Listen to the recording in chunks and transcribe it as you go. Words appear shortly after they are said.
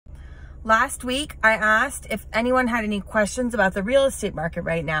Last week, I asked if anyone had any questions about the real estate market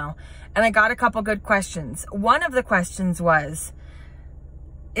right now, and I got a couple good questions. One of the questions was,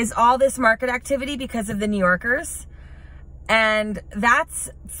 is all this market activity because of the New Yorkers? And that's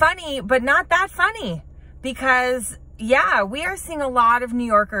funny, but not that funny, because yeah, we are seeing a lot of New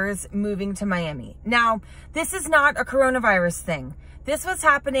Yorkers moving to Miami. Now, this is not a coronavirus thing. This was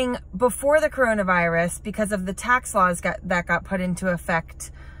happening before the coronavirus because of the tax laws that got put into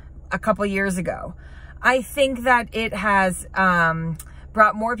effect a couple years ago. I think that it has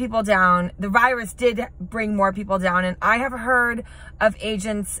brought more people down. The virus did bring more people down, and I have heard of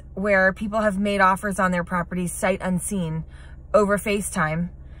agents where people have made offers on their properties sight unseen over FaceTime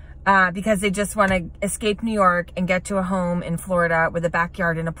because they just want to escape New York and get to a home in Florida with a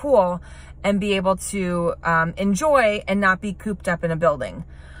backyard and a pool and be able to enjoy and not be cooped up in a building.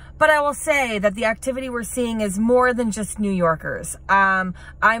 But I will say that the activity we're seeing is more than just New Yorkers.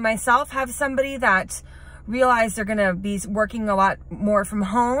 I myself have somebody that realized they're gonna be working a lot more from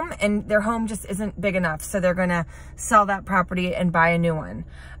home, and their home just isn't big enough, so they're gonna sell that property and buy a new one.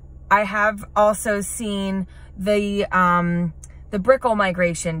 I have also seen the Brickell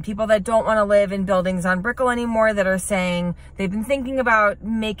migration, people that don't want to live in buildings on Brickell anymore, that are saying they've been thinking about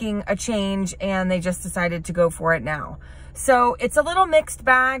making a change and they just decided to go for it now. So it's a little mixed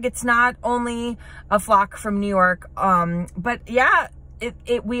bag. It's not only a flock from New York, but yeah,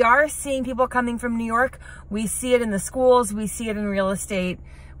 we are seeing people coming from New York. We see it in the schools. We see it in real estate.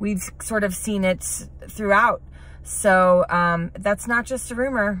 We've sort of seen it throughout. So that's not just a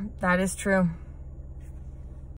rumor. That is true.